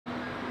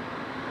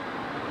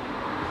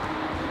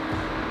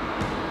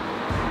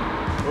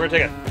We're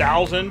gonna take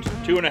 1,000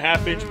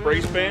 2.5-inch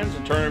brace bands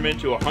and turn them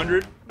into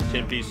 100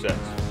 10-piece sets.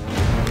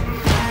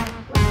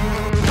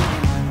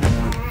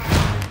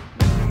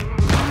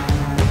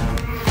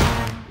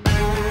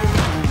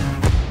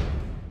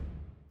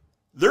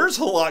 There's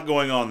a lot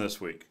going on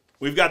this week.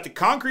 We've got the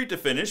concrete to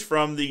finish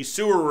from the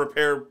sewer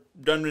repair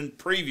done in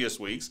previous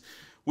weeks.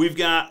 We've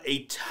got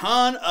a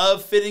ton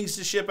of fittings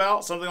to ship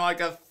out, something like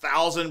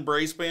 1,000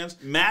 brace bands.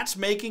 Matt's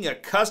making a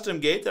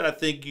custom gate that I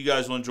think you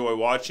guys will enjoy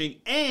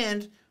watching.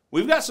 And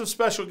we've got some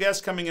special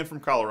guests coming in from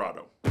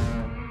Colorado.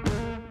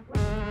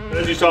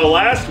 As you saw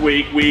last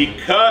week, we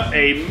cut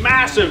a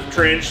massive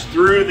trench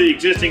through the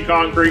existing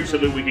concrete so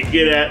that we could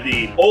get at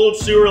the old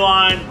sewer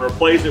line,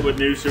 replace it with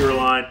new sewer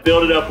line,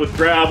 build it up with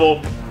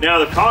gravel. Now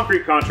the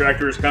concrete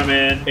contractors come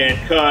in and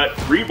cut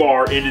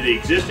rebar into the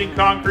existing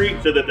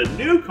concrete so that the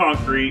new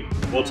concrete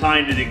will tie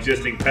into the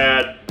existing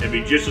pad and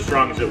be just as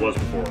strong as it was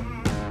before.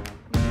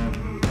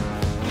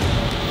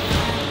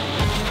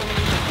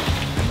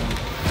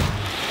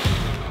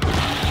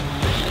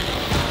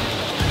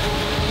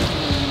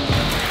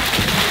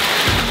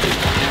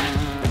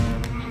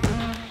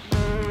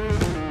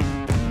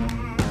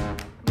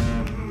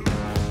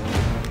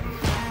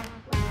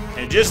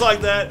 Just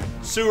like that,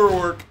 sewer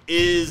work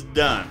is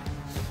done.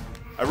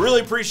 I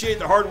really appreciate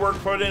the hard work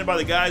put in by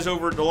the guys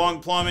over at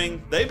DeLong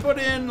Plumbing. They put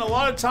in a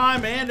lot of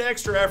time and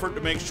extra effort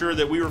to make sure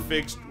that we were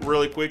fixed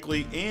really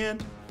quickly,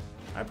 and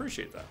I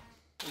appreciate that.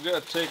 We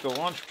got to take a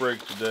lunch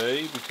break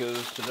today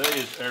because today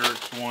is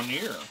Eric's 1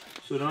 year.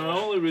 So not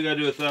only we got to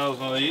do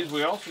 1,000 of these,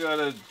 we also got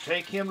to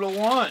take him to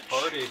lunch.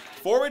 Party.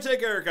 Before we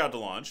take Eric out to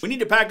lunch, we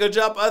need to package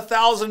up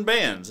 1,000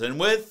 bands. And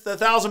with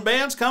 1,000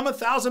 bands come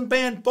 1,000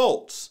 band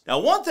bolts. Now,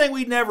 one thing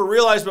we'd never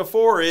realized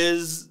before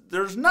is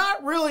there's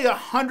not really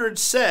 100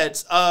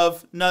 sets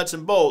of nuts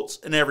and bolts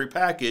in every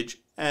package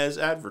as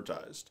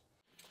advertised.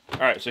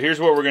 All right, so here's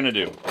what we're going to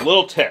do. A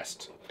little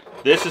test.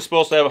 This is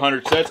supposed to have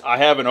 100 sets. I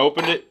haven't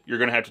opened it. You're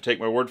going to have to take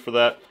my word for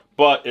that.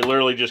 But it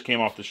literally just came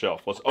off the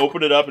shelf. Let's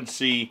open it up and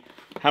see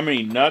how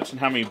many nuts and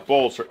how many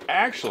bolts are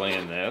actually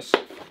in this.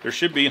 There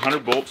should be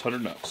 100 bolts,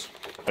 100 nuts.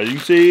 As you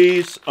can see,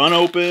 it's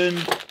unopened.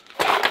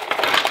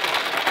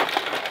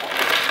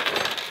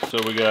 So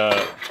we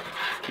got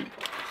 2,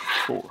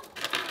 4,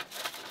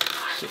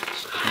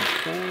 6,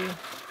 24,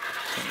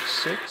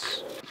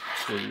 26,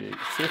 38,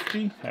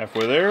 50,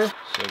 halfway there,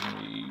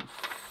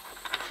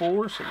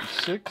 74,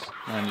 76,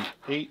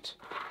 98,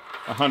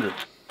 100.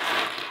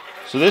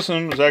 So this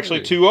one was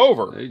actually 2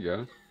 over. There you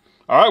go.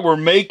 All right, we're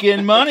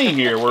making money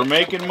here. We're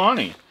making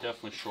money.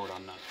 Definitely short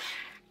on nuts.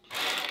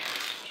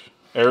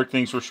 Eric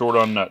thinks we're short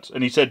on nuts.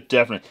 And he said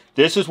definitely.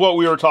 This is what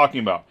we were talking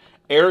about.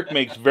 Eric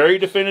makes very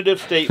definitive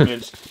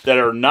statements that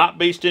are not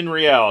based in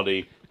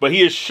reality, but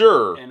he is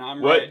sure. And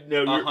I'm right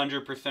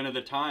 100% of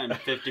the time,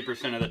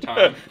 50% of the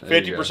time.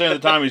 50%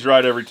 of the time, he's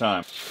right every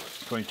time.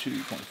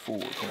 22, 24,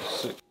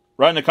 26.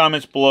 Write in the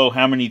comments below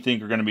how many you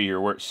think are going to be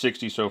here. We're at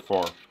 60 so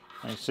far.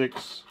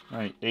 96,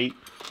 98,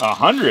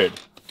 100.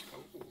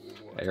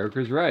 Eric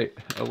was right.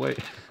 Oh, wait.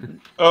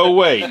 Oh,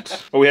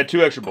 wait. Oh, we had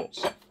 2 extra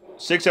bolts.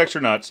 6 extra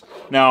nuts.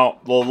 Now,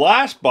 the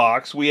last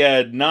box, we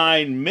had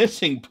 9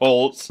 missing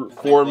bolts,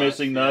 4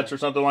 missing nuts or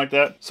something like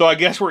that. So I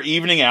guess we're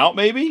evening out,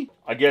 maybe?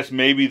 I guess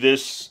maybe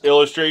this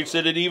illustrates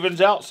that it evens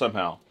out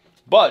somehow.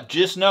 But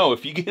just know,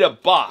 if you get a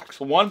box,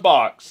 1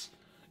 box,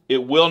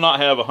 it will not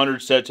have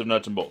 100 sets of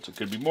nuts and bolts. It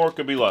could be more, it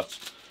could be less.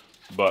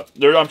 But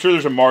I'm sure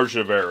there's a margin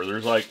of error.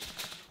 There's like,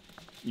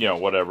 you know,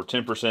 whatever,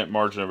 10%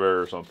 margin of error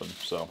or something.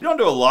 So we don't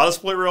do a lot of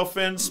split rail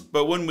fins,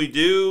 but when we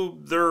do,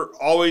 there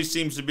always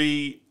seems to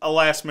be a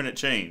last-minute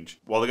change.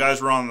 While the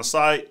guys were on the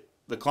site,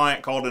 the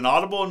client called an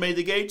audible and made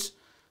the gates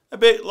a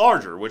bit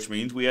larger, which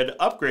means we had to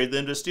upgrade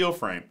them to steel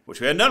frame, which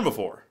we hadn't done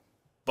before.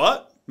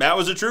 But Matt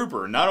was a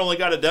trooper. Not only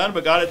got it done,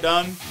 but got it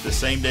done the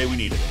same day we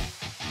needed it.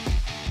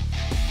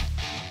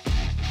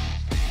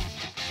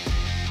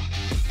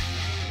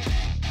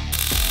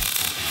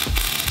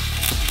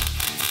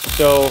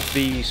 So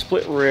the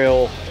split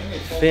rail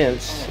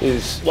fence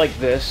is like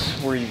this,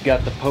 where you've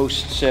got the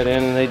posts set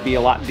in and they'd be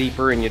a lot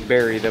deeper and you'd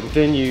bury them.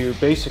 Then you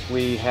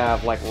basically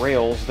have like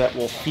rails that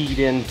will feed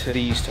into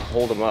these to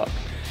hold them up.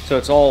 So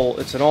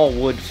it's an all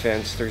wood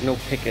fence. There's no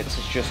pickets,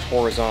 it's just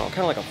horizontal, kind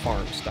of like a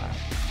farm style.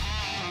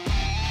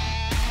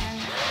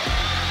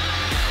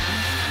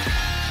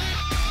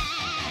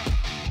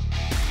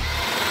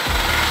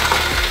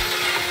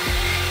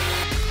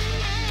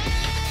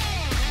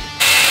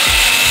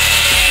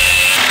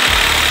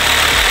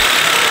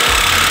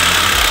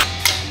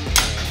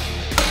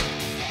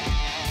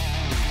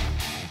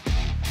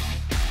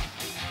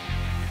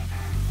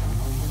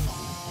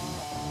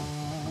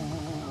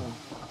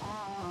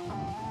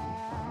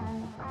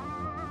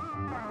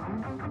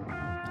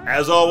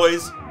 As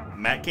always,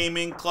 Matt came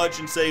in clutch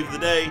and saved the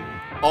day.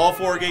 All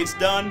 4 gates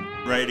done,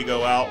 ready to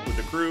go out with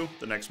the crew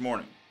the next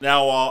morning.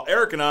 Now, while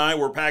Eric and I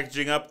were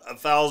packaging up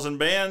 1,000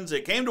 bands,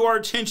 it came to our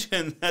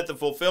attention that the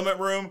fulfillment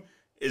room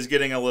is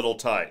getting a little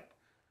tight.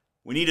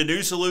 We need a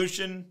new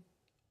solution,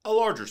 a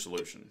larger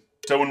solution.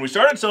 So when we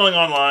started selling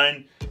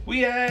online, we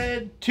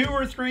had 2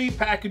 or 3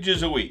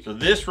 packages a week. So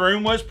this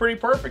room was pretty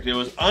perfect. It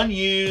was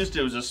unused,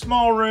 it was a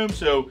small room,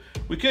 so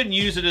we couldn't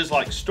use it as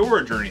like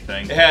storage or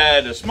anything. It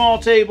had a small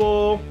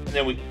table, and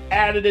then we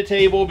added a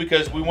table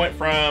because we went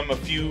from a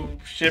few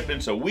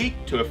shipments a week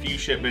to a few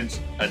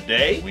shipments a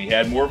day. We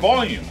had more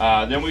volume.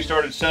 Then we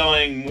started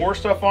selling more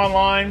stuff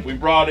online. We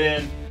brought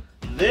in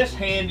this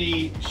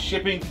handy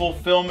shipping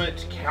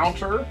fulfillment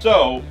counter.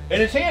 So,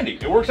 and it's handy.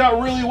 It works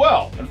out really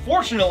well.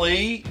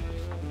 Unfortunately,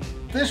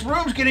 this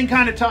room's getting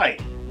kind of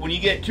tight. When you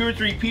get 2 or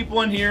 3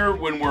 people in here,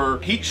 when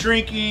we're heat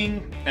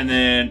shrinking and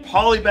then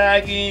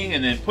polybagging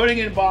and then putting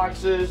in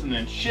boxes and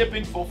then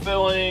shipping,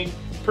 fulfilling,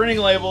 printing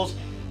labels,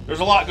 there's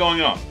a lot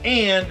going on.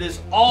 And this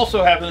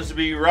also happens to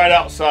be right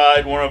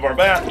outside one of our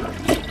bathrooms.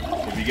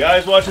 If you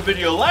guys watched the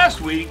video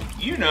last week,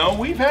 you know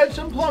we've had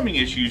some plumbing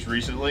issues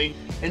recently,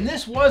 and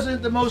this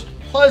wasn't the most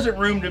pleasant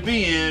room to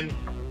be in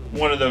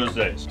one of those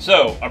days.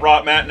 So I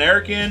brought Matt and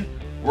Eric in.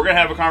 We're gonna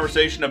have a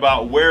conversation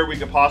about where we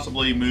could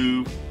possibly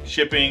move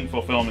shipping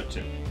fulfillment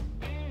to.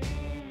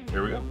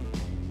 Here we go.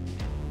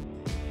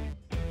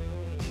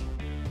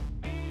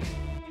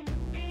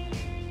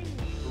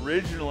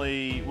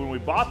 Originally, when we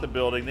bought the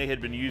building, they had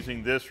been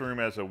using this room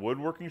as a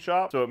woodworking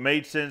shop, so it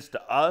made sense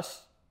to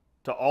us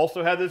to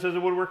also have this as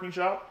a woodworking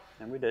shop.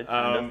 And we did.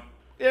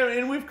 Yeah,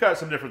 and we've cut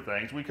some different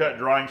things. We cut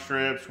drawing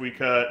strips, we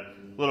cut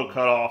little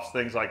cutoffs,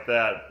 things like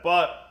that.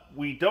 But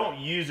we don't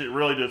use it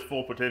really to its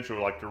full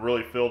potential, like to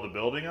really fill the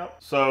building up.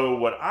 So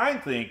what I'm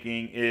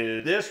thinking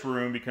is this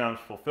room becomes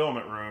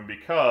fulfillment room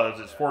because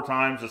it's 4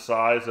 times the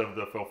size of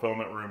the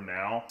fulfillment room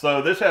now.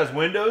 So this has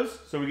windows,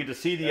 so we get to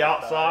see the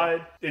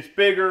outside. It's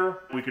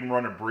bigger. We can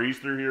run a breeze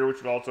through here, which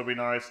would also be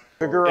nice.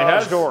 The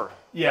garage door.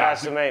 Yeah.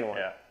 That's the main one.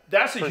 Yeah.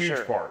 That's a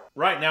huge part.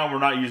 Right now, we're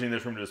not using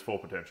this room to its full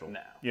potential.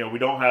 No. You know, we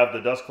don't have the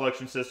dust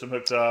collection system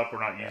hooked up.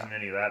 We're not using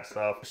any of that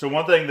stuff. So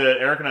one thing that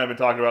Eric and I have been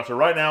talking about, so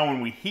right now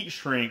when we heat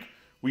shrink,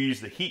 we use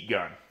the heat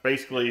gun,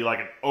 basically like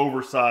an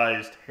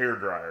oversized hair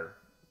dryer,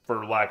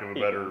 for lack of a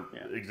better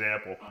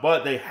example.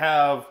 But they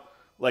have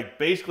like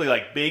basically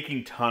like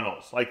baking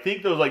tunnels. Like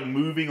think those like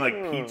moving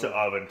like pizza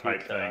oven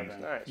type things.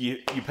 Nice. You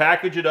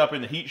package it up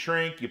in the heat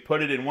shrink, you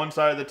put it in one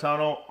side of the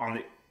tunnel,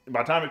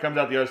 by the time it comes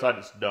out the other side,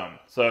 it's done.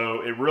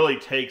 So it really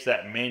takes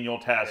that manual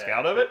task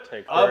out of it.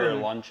 Take your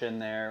lunch in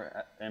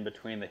there in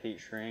between the heat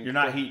shrink. You're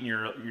not heating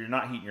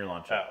your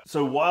lunch up.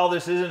 So while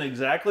this isn't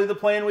exactly the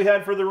plan we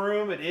had for the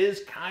room, it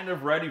is kind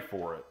of ready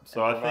for it.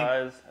 So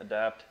improvise,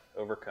 adapt,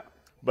 overcome.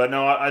 But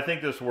no, I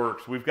think this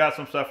works. We've got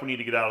some stuff we need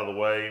to get out of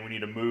the way. We need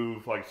to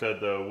move, like I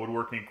said, the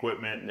woodworking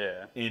equipment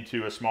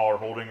into a smaller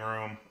holding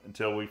room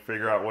until we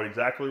figure out what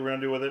exactly we're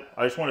gonna do with it.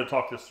 I just wanted to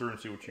talk this through and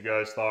see what you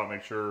guys thought,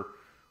 make sure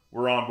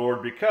we're on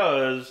board,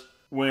 because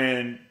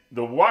when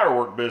the wire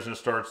work business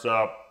starts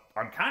up,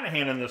 I'm kind of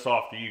handing this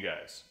off to you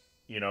guys.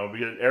 You know,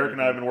 because Eric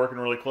and I have been working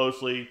really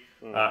closely.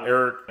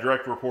 Eric,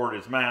 direct report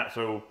is Matt,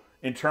 so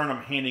in turn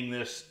I'm handing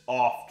this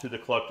off to the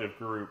collective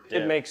group.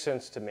 It makes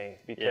sense to me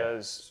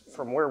because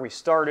from where we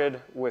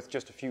started with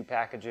just a few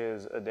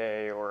packages a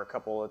day or a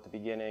couple at the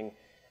beginning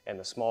and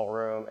the small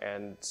room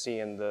and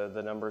seeing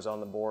the numbers on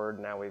the board,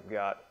 now we've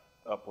got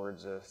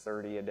upwards of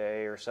 30 a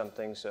day or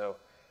something. So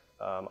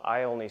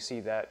I only see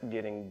that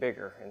getting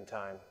bigger in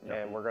time,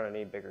 and we're going to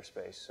need bigger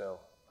space. So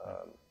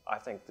I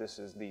think this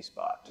is the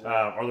spot.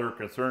 Are there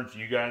concerns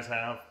you guys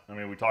have? I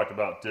mean, we talked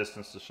about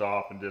distance to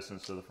shop and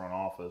distance to the front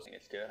office. I think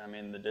it's good. I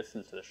mean, the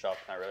distance to the shop's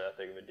not really that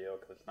big of a deal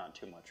because it's not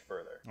too much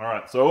further. All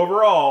right. So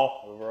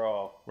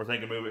overall, we're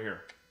thinking move it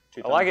here.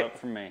 2 thumbs up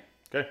from me.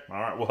 Okay. All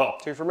right. Well,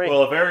 2 for me.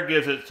 Well, if Eric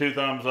gives it 2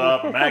 thumbs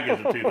up, and Matt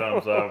gives it 2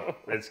 thumbs up,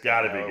 it's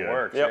got to be good. It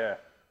works. Yeah.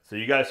 So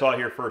you guys saw it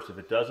here first. If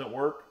it doesn't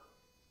work,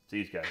 it's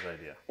these guys'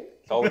 idea.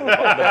 It's always the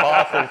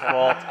boss's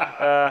fault.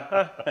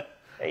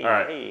 Hey, all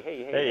right.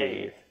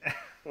 Hey.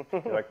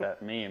 You like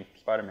that meme,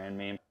 Spider-Man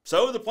meme.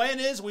 So the plan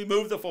is we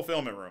move the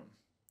fulfillment room.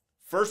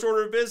 First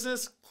order of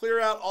business,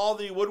 clear out all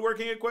the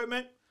woodworking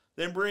equipment,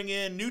 then bring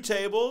in new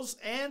tables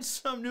and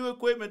some new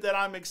equipment that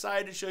I'm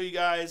excited to show you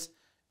guys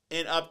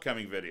in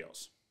upcoming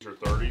videos. These are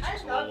 30s,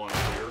 it's a little one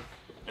here.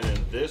 And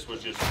then this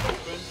was just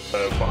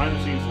open. Behind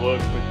the scenes look,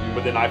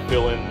 but then I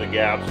fill in the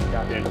gaps.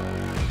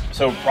 And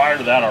so prior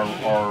to that, our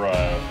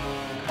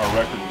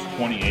record was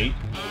 28.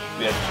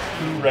 We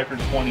had 2 record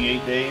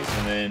 28 days,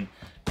 and then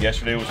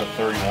yesterday was a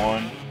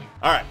 31.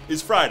 All right,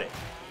 it's Friday,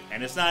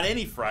 and it's not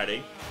any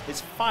Friday,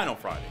 it's Final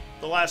Friday,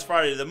 the last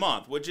Friday of the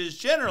month, which is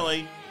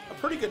generally a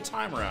pretty good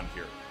time around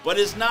here. But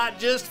it's not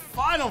just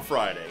Final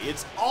Friday,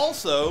 it's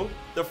also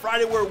the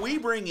Friday where we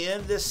bring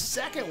in the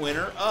second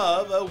winner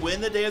of a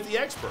Win the Day of the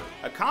Expert,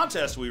 a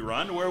contest we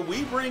run where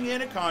we bring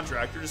in a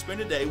contractor to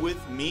spend a day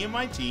with me and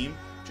my team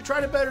to try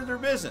to better their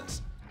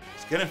business.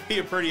 It's gonna be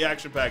a pretty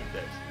action-packed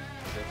day.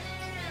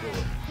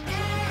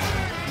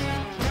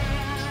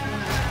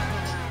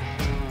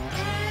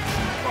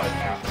 Probably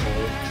half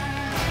full,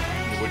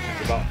 which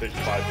is about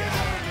 55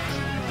 gallons.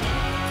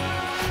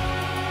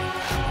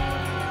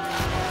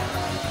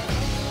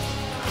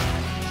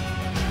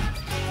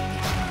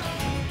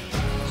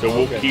 So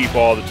we'll keep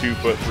all the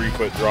 2-foot,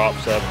 3-foot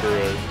drops after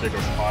a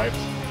particular pipe.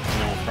 And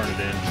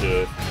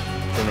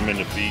turn them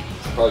into feet.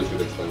 Probably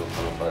should explain what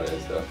Final Friday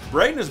is, though.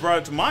 Braden has brought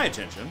it to my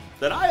attention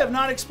that I have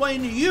not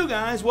explained to you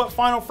guys what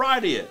Final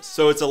Friday is.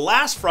 So it's the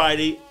last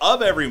Friday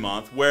of every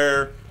month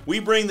where we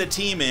bring the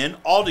team in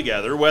all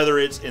together, whether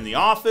it's in the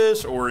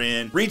office or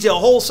in retail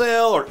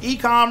wholesale or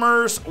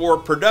e-commerce or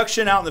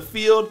production out in the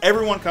field.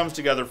 Everyone comes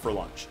together for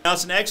lunch. Now,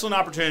 it's an excellent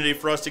opportunity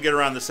for us to get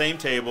around the same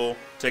table,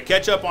 to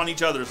catch up on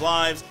each other's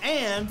lives,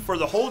 and for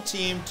the whole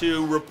team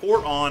to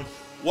report on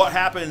what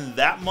happened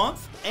that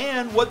month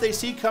and what they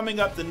see coming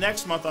up the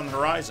next month on the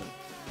horizon.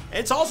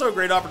 It's also a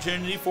great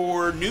opportunity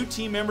for new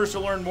team members to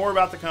learn more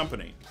about the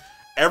company.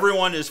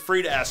 Everyone is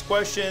free to ask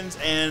questions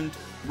and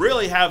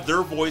really have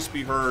their voice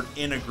be heard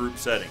in a group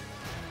setting.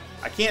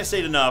 I can't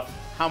state enough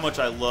how much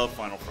I love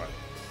Final Friday.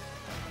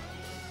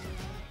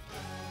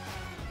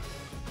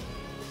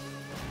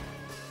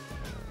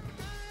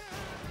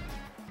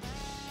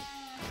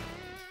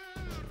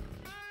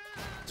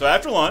 So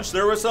after lunch,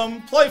 there was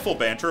some playful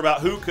banter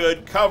about who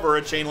could cover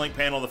a chain link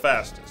panel the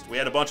fastest. We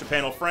had a bunch of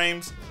panel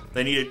frames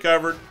they needed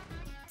covered.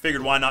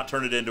 Figured why not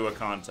turn it into a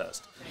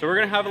contest. So we're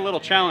gonna have a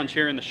little challenge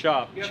here in the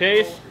shop.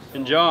 Chase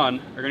and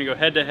John are gonna go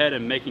head to head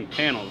in making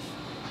panels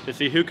to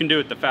see who can do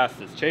it the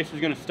fastest. Chase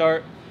is gonna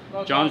start.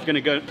 John's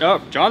gonna go.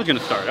 Oh, John's gonna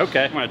start.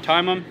 Okay, I'm gonna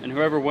time them, and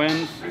whoever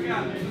wins. I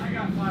got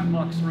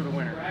 $5 for the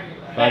winner.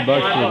 $5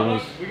 for the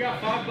winner. We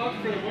got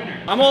 $5 for the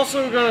winner. I'm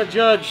also gonna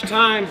judge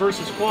time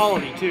versus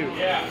quality too.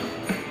 Yeah.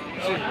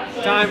 So,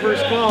 time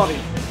versus quality.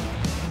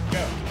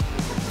 Go.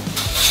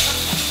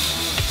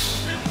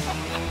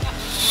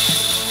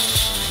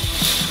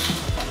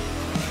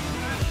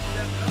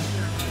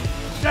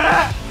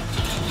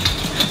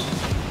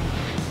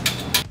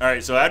 All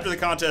right, so after the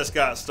contest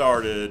got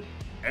started,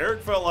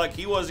 Eric felt like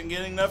he wasn't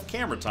getting enough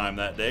camera time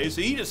that day,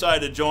 so he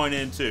decided to join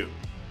in too.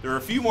 There were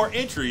a few more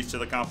entries to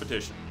the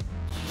competition.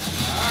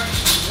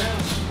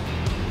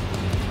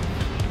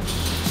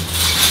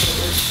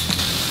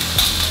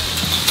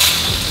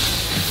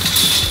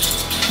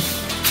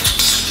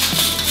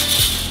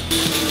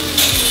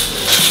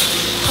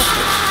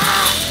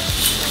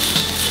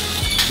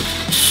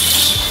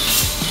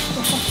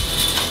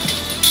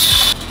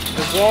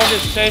 As long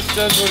as Chase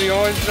does what he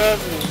always does,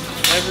 and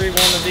every one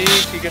of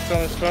these he gets on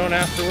his phone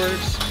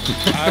afterwards,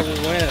 I will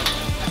win.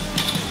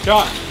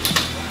 John,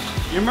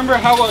 you remember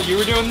how well you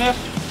were doing this?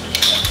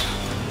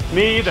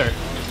 Me either.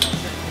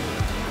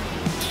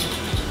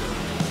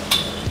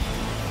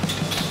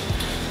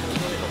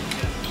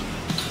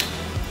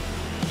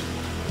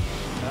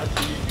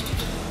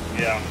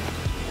 Yeah.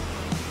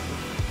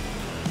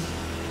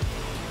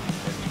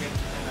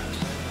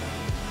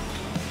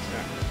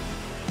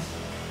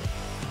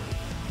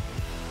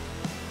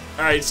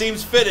 All right, it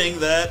seems fitting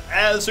that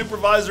as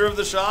supervisor of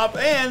the shop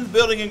and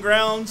building and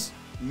grounds,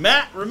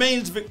 Matt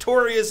remains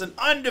victorious and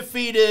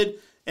undefeated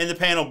in the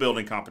panel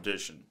building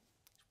competition.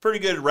 Pretty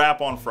good wrap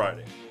on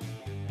Friday.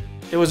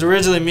 It was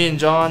originally me and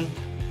John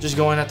just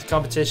going at the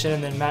competition,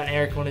 and then Matt and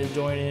Eric wanted to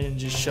join in and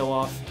just show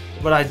off.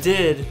 But I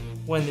did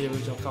win the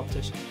original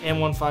competition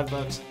and won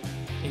 $5.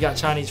 And got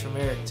Chinese from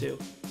Eric too,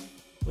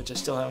 which I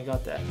still haven't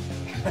got that.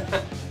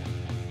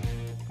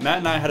 Matt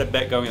and I had a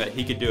bet going that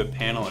he could do a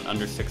panel in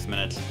under 6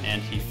 minutes,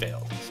 and he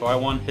failed. So I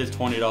won his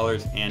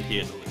 $20, and he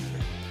is a loser.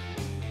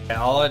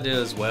 Yeah, all I do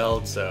is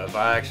weld, so if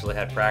I actually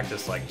had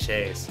practice like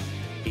Chase,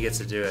 he gets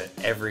to do it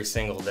every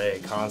single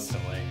day,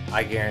 constantly.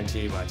 I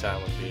guarantee my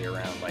time would be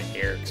around like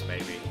Eric's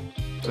maybe.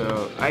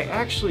 So I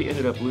actually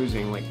ended up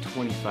losing like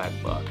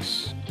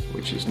 $25,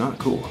 which is not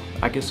cool.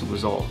 I guess it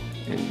was all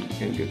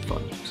in good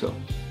fun, so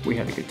we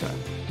had a good time.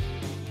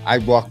 I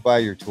walked by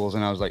your tools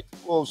and I was like,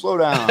 whoa, slow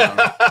down.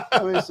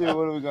 Let me see,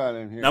 what do we got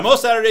in here? Now,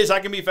 most Saturdays I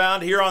can be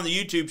found here on the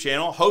YouTube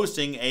channel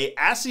hosting a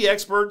Ask the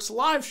Experts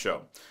live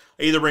show.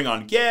 I either bring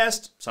on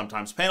guests,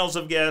 sometimes panels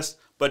of guests,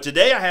 but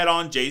today I had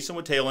on Jason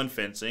with Tail End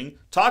Fencing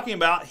talking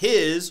about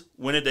his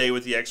Win a Day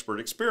with the Expert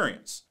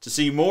experience. To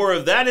see more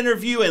of that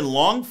interview in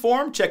long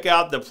form, check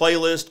out the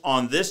playlist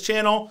on this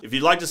channel. If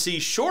you'd like to see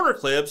shorter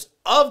clips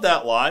of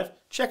that live,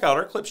 check out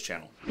our clips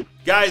channel.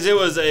 Guys, it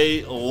was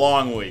a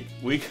long week.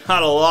 We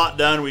got a lot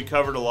done. We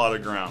covered a lot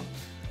of ground.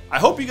 I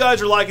hope you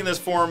guys are liking this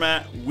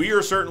format. We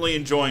are certainly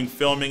enjoying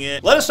filming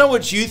it. Let us know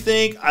what you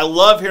think. I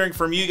love hearing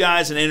from you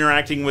guys and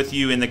interacting with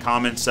you in the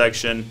comments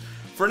section.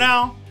 For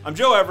now, I'm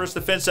Joe Everest,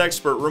 the fence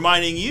expert,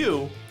 reminding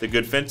you that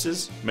good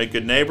fences make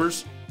good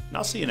neighbors, and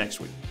I'll see you next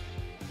week.